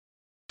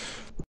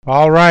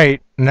All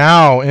right,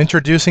 now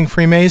introducing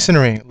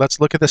Freemasonry. Let's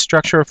look at the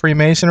structure of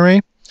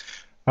Freemasonry.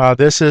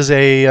 This is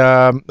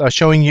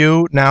showing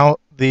you now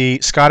the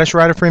Scottish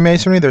Rite of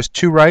Freemasonry. There's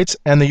two rites,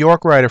 and the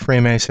York Rite of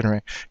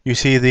Freemasonry. You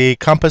see the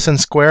compass and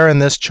square in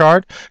this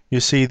chart. You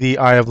see the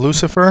Eye of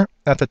Lucifer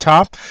at the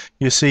top.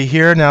 You see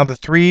here now the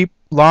three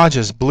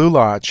lodges, Blue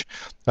Lodge.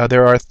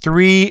 There are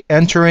three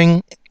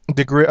entering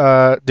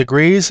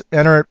degrees: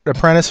 enter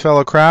apprentice,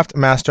 fellow craft,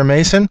 master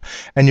mason,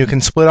 and you can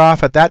split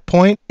off at that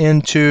point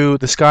into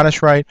the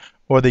Scottish Rite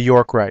or the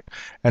York Rite.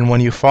 And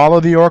when you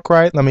follow the York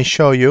Rite, let me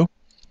show you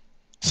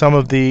some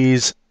of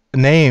these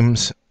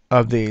names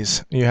of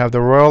these. You have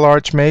the Royal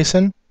Arch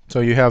Mason, so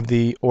you have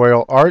the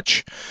Royal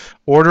Arch.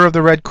 Order of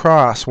the Red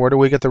Cross. Where do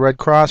we get the Red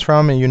Cross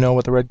from? And you know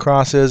what the Red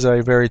Cross is,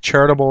 a very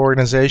charitable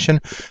organization.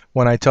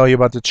 When I tell you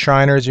about the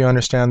Shriners, you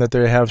understand that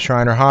they have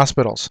Shriner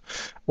hospitals.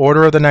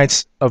 Order of the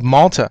Knights of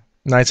Malta.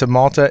 Knights of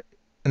Malta,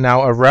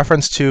 now a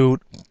reference to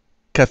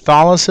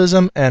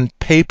Catholicism and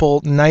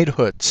papal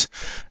knighthoods.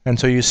 And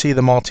so you see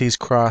the Maltese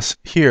cross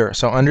here.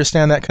 So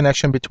understand that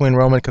connection between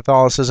Roman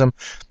Catholicism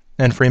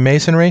and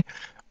Freemasonry.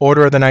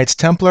 Order of the Knights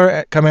Templar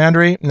at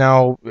Commandery.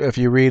 Now, if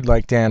you read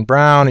like Dan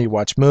Brown, you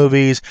watch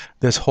movies,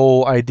 this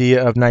whole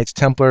idea of Knights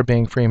Templar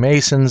being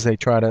Freemasons, they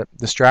try to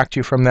distract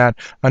you from that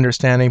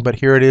understanding, but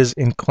here it is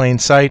in plain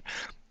sight.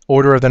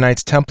 Order of the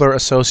Knights Templar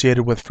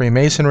associated with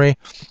Freemasonry,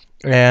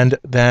 and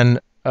then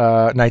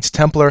Knights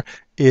Templar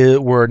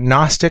were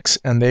Gnostics,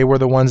 and they were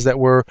the ones that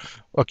were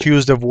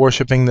accused of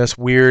worshiping this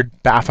weird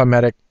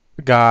Baphometic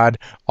god,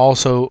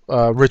 also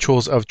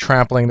rituals of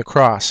trampling the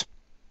cross.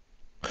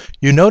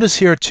 You notice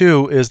here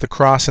too is the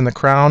cross and the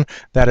crown.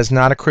 That is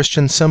not a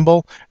Christian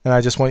symbol, and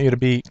I just want you to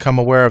become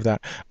aware of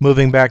that.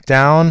 Moving back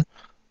down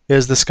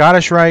is the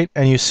Scottish Rite,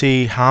 and you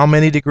see how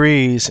many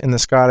degrees in the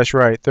Scottish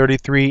Rite,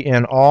 33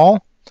 in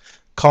all,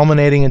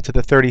 culminating into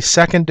the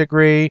 32nd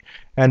degree,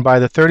 and by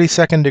the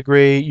 32nd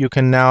degree you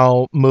can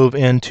now move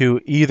into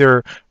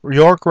either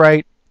York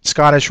Rite,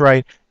 Scottish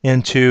Rite,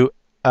 into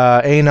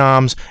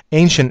Anam's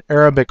ancient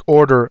Arabic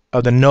order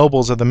of the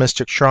nobles of the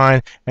mystic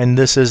shrine, and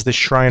this is the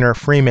Shriner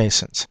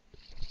Freemasons.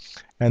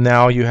 And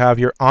now you have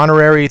your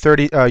honorary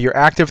your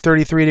active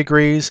 33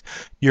 degrees,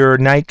 your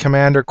Knight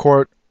Commander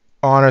Court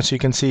honor. So you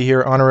can see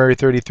here honorary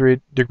 33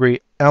 degree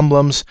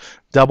emblems,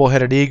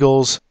 double-headed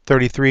eagles,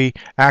 33,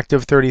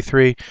 active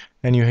 33,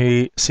 and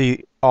you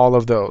see all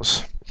of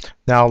those.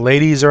 Now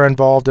ladies are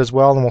involved as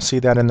well, and we'll see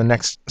that in the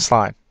next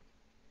slide.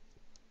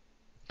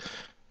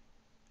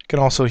 You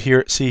can also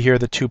see here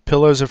the two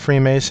pillars of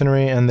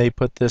Freemasonry, and they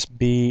put this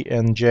B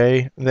and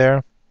J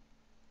there.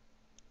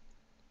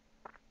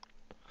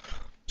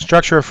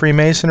 Structure of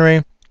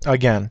Freemasonry,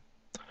 again,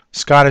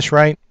 Scottish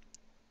Rite,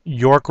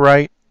 York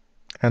Rite,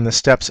 and the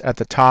steps at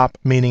the top,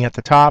 meaning at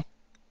the top.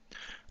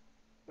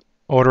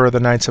 Order of the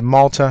Knights of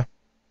Malta,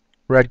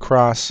 Red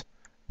Cross,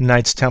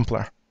 Knights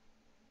Templar.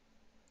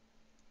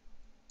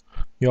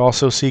 You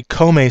also see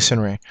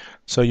co-masonry.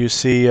 So you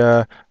see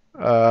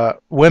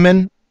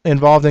women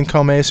involved in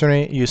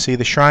co-masonry. You see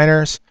the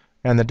Shriners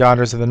and the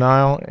Daughters of the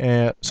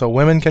Nile. So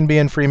women can be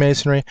in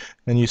Freemasonry,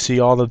 and you see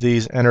all of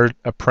these entered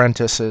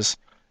apprentices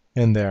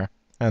in there,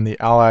 and the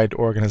allied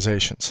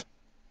organizations.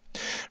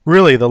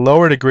 Really, the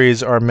lower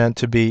degrees are meant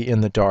to be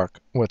in the dark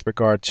with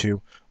regard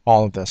to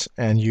all of this,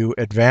 and you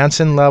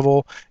advance in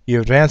level, you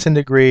advance in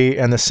degree,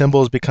 and the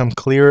symbols become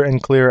clearer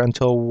and clearer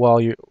until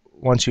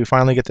once you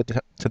finally get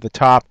to the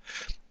top,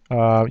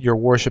 you're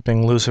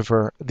worshiping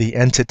Lucifer the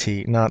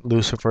entity, not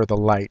Lucifer the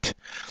light.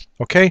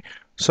 Okay,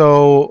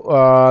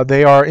 so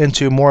they are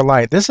into more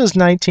light. This is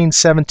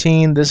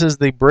 1917. This is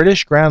the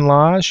British Grand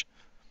Lodge.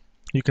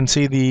 You can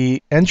see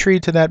the entry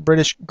to that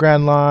British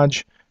Grand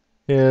Lodge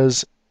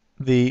is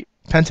the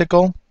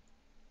pentacle,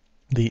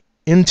 the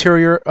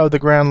interior of the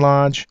Grand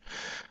Lodge.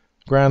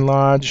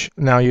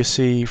 Now you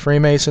see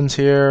Freemasons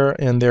here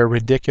in their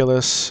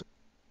ridiculous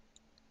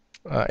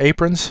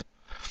aprons.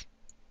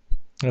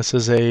 This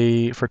is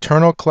a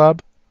fraternal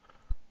club.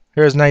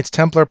 Here's Knights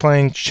Templar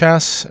playing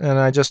chess, and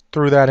I just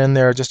threw that in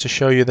there just to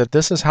show you that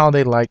this is how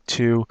they like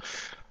to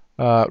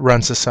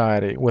run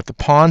society, with the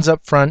pawns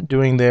up front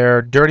doing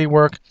their dirty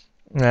work,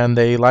 and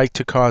they like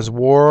to cause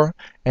war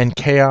and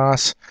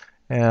chaos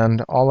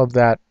and all of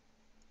that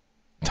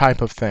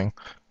type of thing.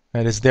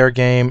 That is their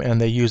game,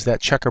 and they use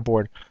that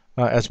checkerboard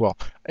as well.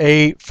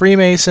 A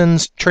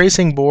Freemasons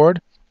tracing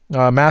board,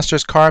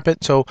 master's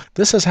carpet. So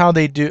this is how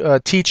they do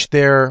teach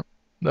their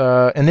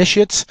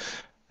initiates,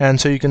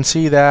 and so you can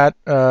see that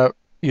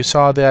you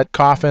saw that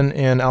coffin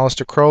in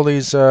Aleister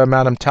Crowley's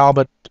Madame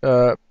Talbot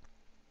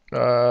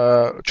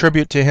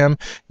tribute to him.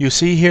 You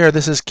see here,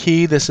 this is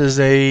key. This is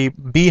a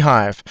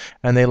beehive,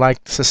 and they like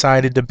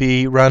society to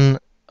be run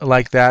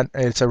like that.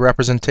 It's a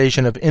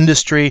representation of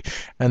industry,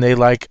 and they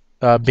like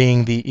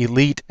being the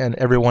elite and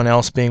everyone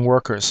else being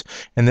workers.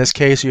 In this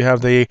case, you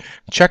have the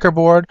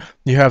checkerboard.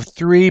 You have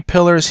three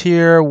pillars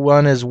here.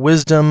 One is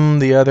wisdom,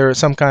 the other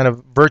some kind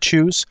of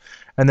virtues,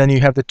 And then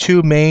you have the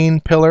two main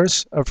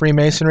pillars of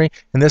Freemasonry.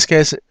 In this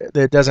case,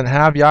 it doesn't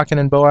have Jachin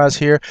and Boaz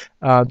here.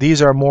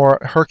 These are more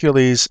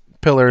Hercules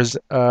pillars,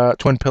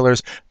 twin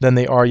pillars, than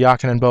they are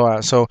Jachin and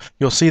Boaz. So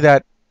you'll see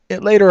that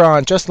later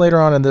on, just later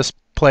on in this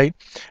plate,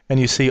 and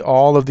you see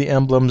all of the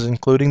emblems,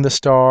 including the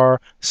star,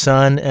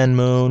 sun, and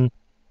moon,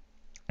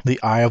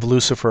 the eye of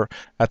Lucifer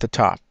at the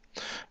top.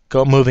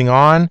 Moving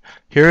on,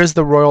 here is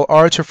the Royal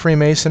Arch of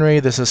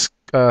Freemasonry. This is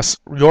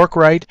York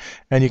Rite,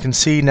 and you can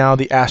see now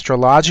the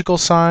astrological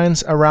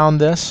signs around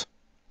this.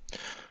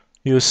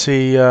 You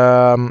see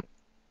man,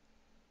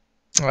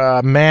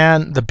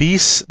 the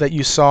beasts that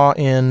you saw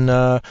in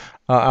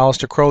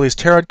Aleister Crowley's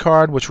tarot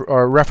card, which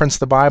reference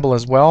the Bible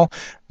as well.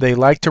 They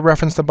like to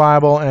reference the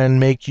Bible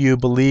and make you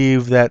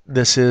believe that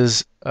this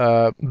is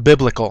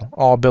biblical,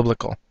 all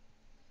biblical.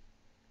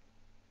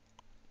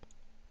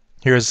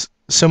 Here's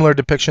similar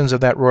depictions of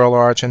that Royal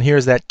Arch, and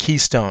here's that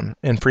keystone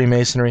in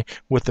Freemasonry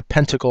with the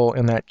pentacle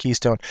in that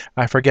keystone.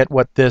 I forget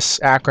what this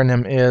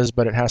acronym is,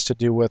 but it has to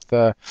do with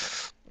the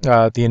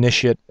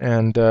initiate,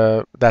 and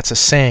that's a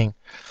saying.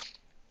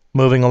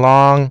 Moving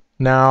along,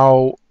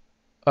 now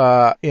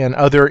in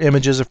other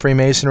images of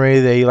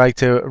Freemasonry, they like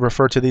to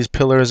refer to these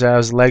pillars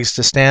as legs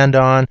to stand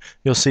on.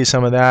 You'll see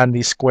some of that in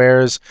these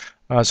squares.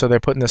 So they're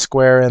putting the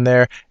square in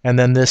there, and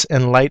then this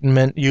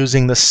enlightenment,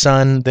 using the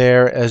sun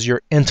there as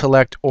your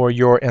intellect or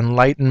your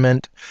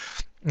enlightenment.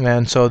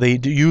 And so they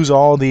use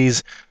all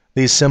these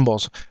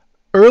symbols.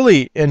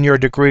 Early in your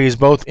degrees,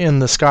 both in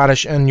the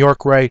Scottish and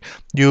York Rite,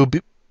 you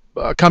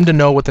come to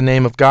know what the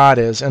name of God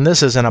is, and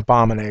this is an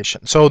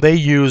abomination. So they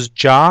use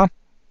Jah,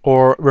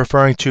 or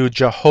referring to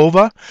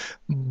Jehovah,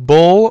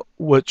 Bull,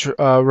 which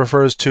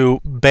refers to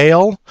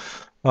Baal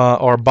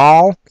or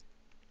Baal,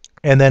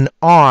 and then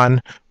On,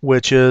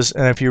 which is,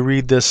 and if you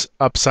read this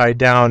upside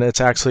down,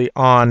 it's actually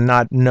On,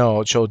 not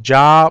No. So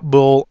Jah,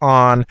 Bull,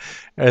 On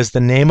is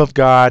the name of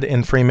God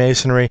in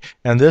Freemasonry,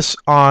 and this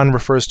On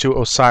refers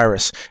to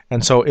Osiris,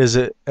 and so is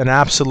it an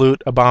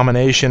absolute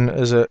abomination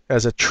as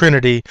a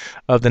trinity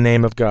of the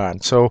name of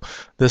God. So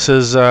this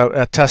is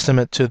a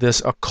testament to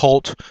this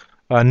occult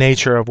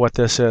nature of what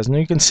this is. And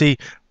you can see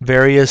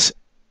various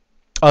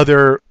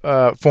other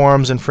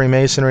forms in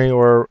Freemasonry,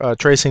 or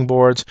tracing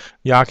boards,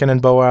 Jachin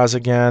and Boaz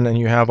again, and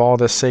you have all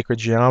this sacred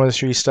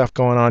geometry stuff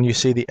going on. You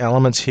see the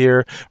elements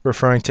here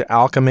referring to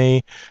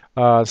alchemy,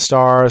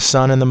 stars,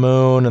 sun and the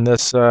moon, and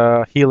this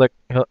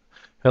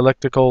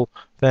helical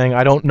thing.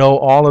 I don't know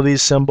all of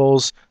these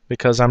symbols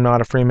because I'm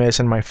not a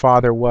Freemason. My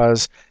father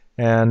was,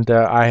 and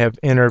I have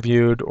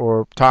interviewed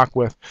or talked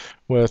with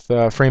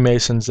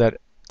Freemasons that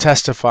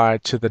testify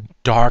to the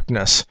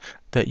darkness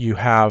that you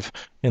have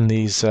in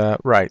these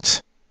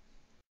rites.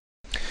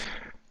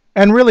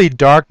 And really,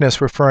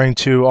 darkness referring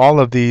to all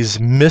of these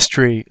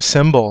mystery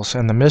symbols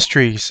and the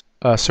mysteries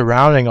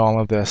surrounding all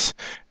of this.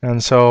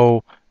 And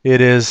so it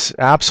is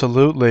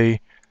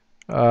absolutely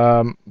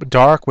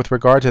dark with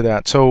regard to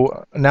that.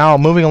 So now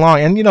moving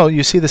along, and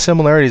you see the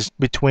similarities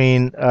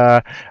between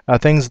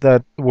things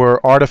that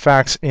were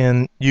artifacts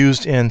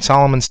used in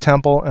Solomon's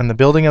temple and the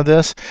building of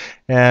this,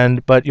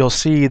 but you'll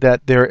see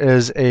that there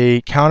is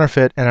a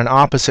counterfeit and an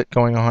opposite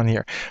going on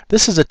here.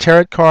 This is a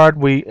tarot card.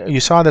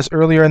 You saw this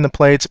earlier in the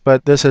plates,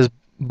 but this is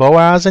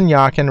Boaz and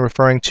Jachin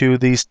referring to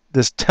this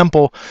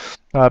temple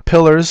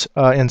pillars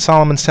in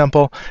Solomon's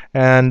temple,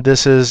 and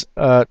this is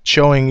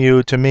showing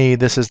you, to me,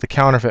 this is the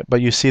counterfeit. But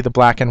you see the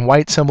black and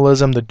white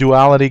symbolism, the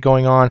duality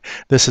going on.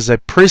 This is a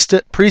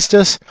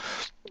priestess,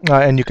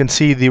 and you can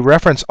see the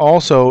reference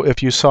also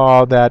if you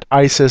saw that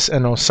Isis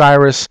and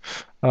Osiris,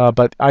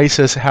 but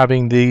Isis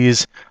having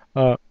these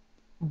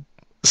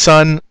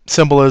sun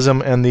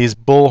symbolism and these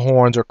bull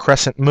horns or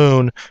crescent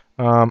moon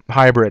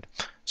hybrid.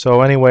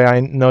 So anyway,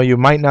 I know you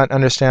might not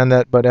understand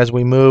that, but as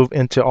we move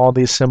into all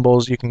these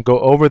symbols, you can go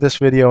over this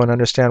video and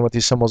understand what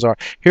these symbols are.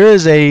 Here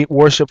is a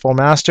worshipful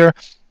master,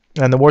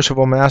 and the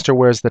worshipful master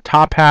wears the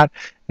top hat,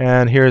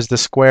 and here's the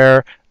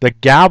square. The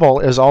gavel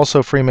is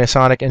also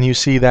Freemasonic, and you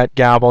see that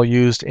gavel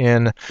used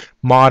in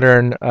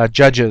modern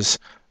judges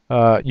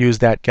use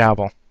that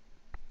gavel.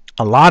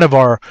 A lot of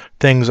our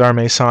things are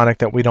Masonic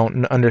that we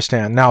don't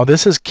understand. Now,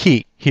 this is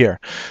key here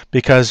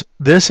because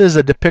this is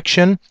a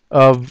depiction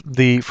of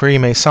the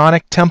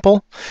Freemasonic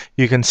temple.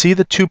 You can see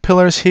the two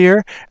pillars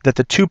here, that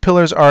the two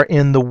pillars are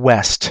in the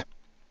west.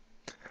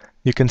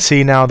 You can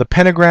see now the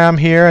pentagram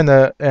here and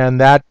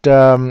that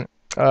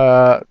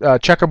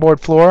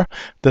checkerboard floor,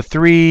 the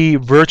three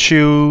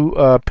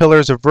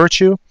pillars of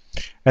virtue,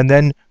 and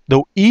then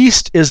the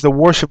east is the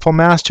worshipful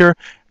master,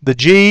 the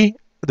G,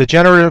 the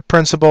generative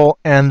principle,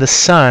 and the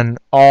sun,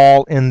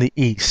 all in the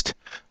east.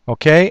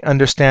 Okay,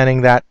 understanding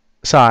that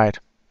side.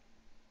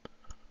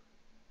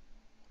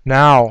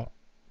 Now,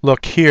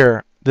 look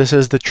here. This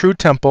is the true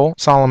temple,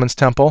 Solomon's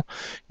temple.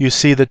 You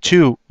see the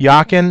two,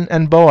 Jachin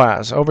and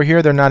Boaz. Over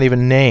here, they're not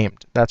even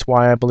named. That's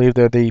why I believe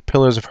they're the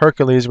pillars of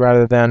Hercules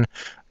rather than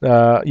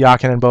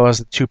Jachin and Boaz,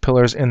 the two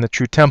pillars in the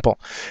true temple.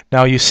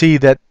 Now, you see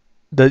that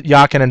the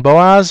Jachin and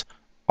Boaz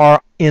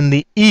are in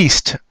the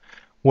east,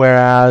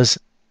 whereas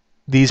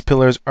these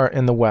pillars are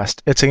in the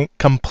west. It's a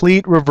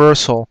complete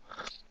reversal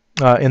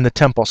in the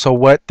temple. So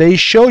what they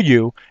show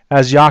you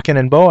as Jachin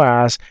and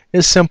Boaz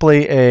is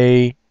simply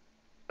a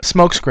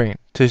smokescreen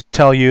to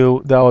tell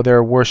you that, oh,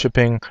 they're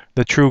worshiping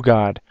the true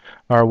God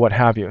or what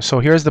have you. So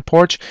here's the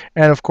porch,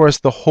 and of course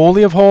the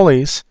Holy of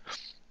Holies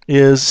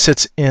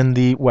sits in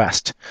the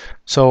west.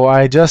 So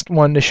I just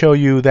wanted to show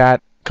you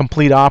that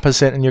complete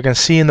opposite, and you're going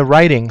to see in the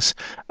writings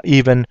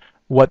even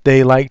what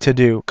they like to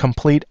do,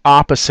 complete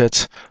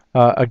opposites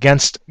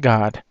against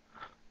God.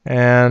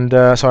 And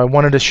so I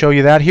wanted to show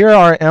you that. Here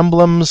are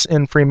emblems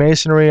in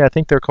Freemasonry. I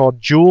think they're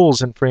called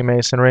jewels in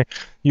Freemasonry.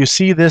 You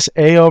see this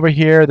A over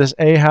here. This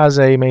A has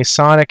a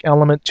Masonic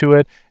element to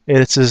it.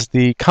 It is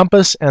the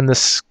compass, and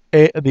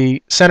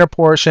the center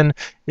portion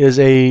is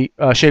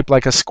shaped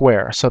like a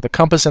square. So the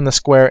compass and the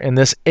square in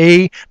this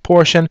A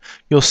portion,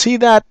 you'll see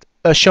that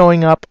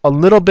showing up a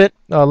little bit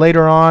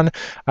later on.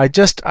 I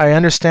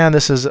understand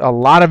this is a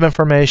lot of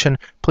information.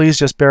 Please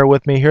just bear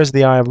with me. Here's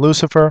the Eye of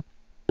Lucifer,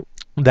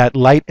 that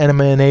light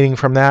emanating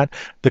from that,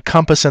 the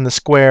compass and the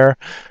square.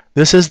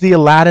 This is the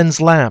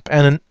Aladdin's lamp,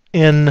 and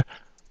in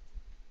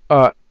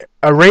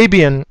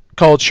Arabian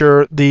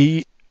culture,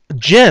 the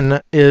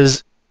jinn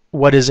is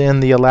what is in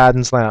the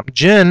Aladdin's lamp.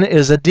 Jinn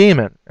is a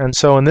demon, and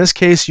so in this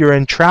case you're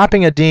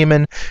entrapping a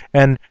demon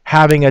and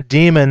having a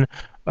demon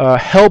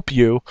help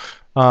you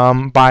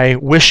by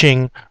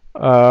wishing,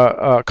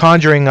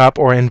 conjuring up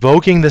or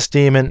invoking this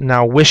demon,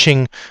 now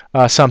wishing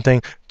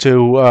something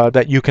to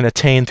that you can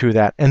attain through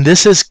that. And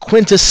this is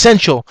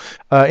quintessential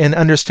in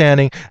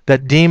understanding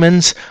that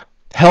demons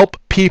help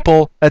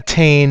people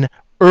attain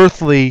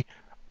earthly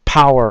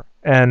power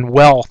and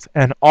wealth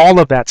and all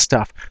of that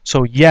stuff.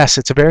 So yes,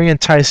 it's very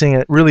enticing.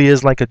 It really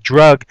is like a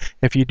drug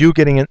if you do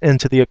getting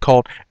into the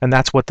occult, and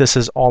that's what this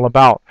is all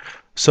about.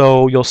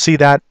 So you'll see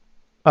that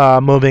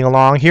moving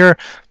along here.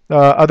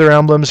 Other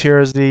emblems here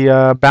is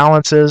the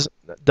balances,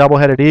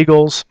 double-headed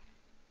eagles.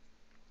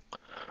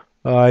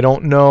 I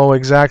don't know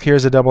exact.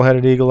 Here's a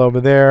double-headed eagle over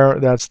there.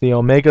 That's the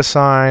Omega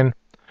sign.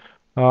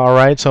 All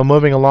right, so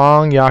moving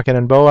along, Jachin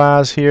and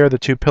Boaz here, the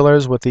two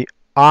pillars with the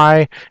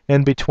eye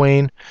in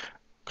between,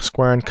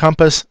 square and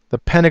compass, the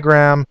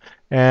pentagram,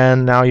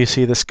 and now you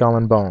see the skull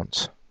and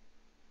bones.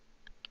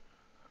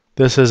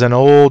 This is an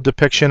old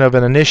depiction of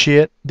an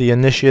initiate. The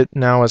initiate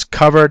now is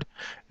covered,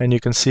 and you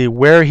can see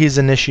where he's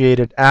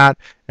initiated at,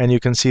 and you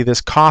can see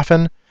this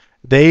coffin.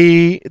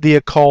 The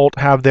occult,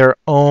 have their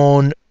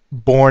own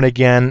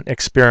born-again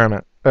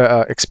experience.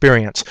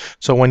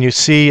 So when you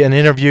see an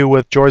interview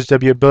with George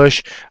W.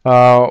 Bush,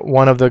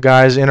 one of the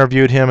guys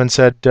interviewed him and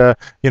said,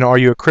 are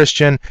you a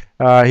Christian?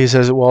 He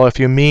says, well, if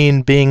you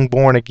mean being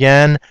born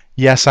again,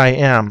 yes, I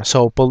am.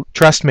 So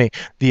trust me,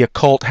 the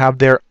occult have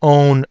their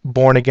own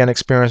born-again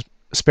experience.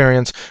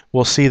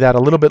 We'll see that a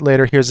little bit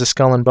later. Here's the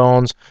skull and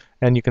bones,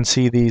 and you can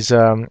see these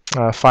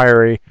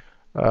fiery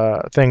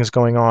things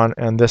going on,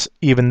 and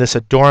even this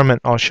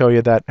adornment I'll show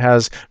you that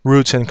has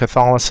roots in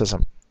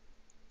Catholicism.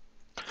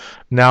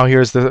 Now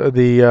here's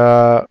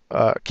the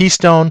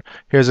keystone.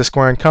 Here's a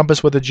square and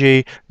compass with a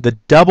G. The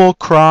double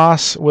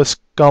cross with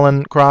skull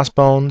and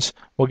crossbones.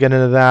 We'll get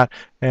into that.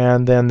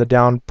 And then the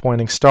down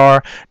pointing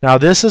star. Now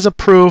this is a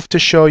proof to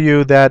show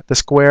you that the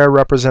square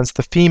represents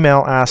the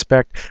female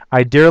aspect.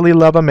 I dearly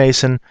love a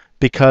Mason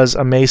because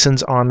a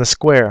Mason's on the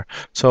square.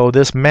 So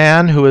this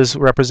man who is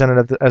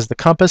represented as the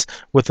compass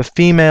with the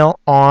female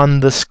on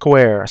the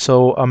square.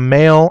 So a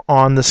male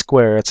on the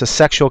square. It's a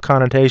sexual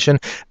connotation.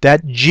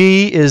 That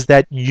G is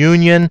that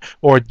union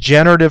or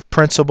generative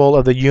principle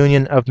of the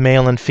union of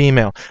male and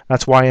female.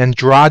 That's why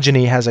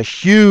androgyny has a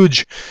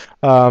huge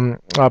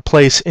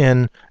place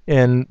in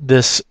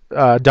this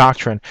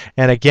doctrine.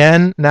 And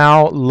again,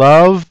 now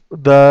love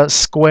the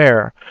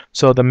square.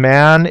 So the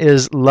man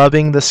is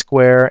loving the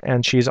square,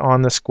 and she's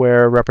on the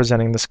square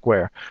representing the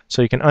square.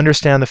 So you can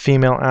understand the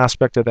female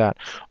aspect of that.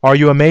 Are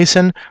you a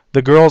Mason?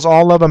 The girls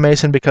all love a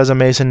Mason because a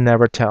Mason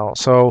never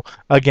tells. So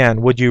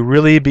again, would you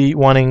really be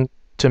wanting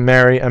to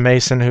marry a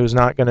Mason who's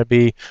not going to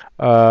be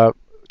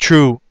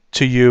true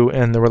to you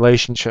in the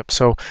relationship?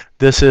 So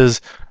this is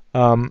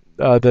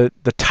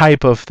the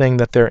type of thing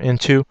that they're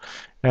into.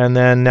 And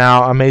then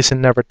now a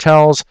Mason never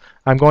tells.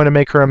 I'm going to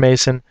make her a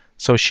Mason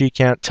so she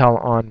can't tell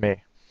on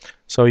me.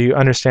 So you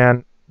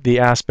understand the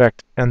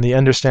aspect and the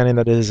understanding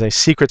that it is a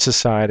secret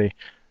society.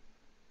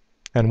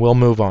 And we'll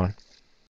move on.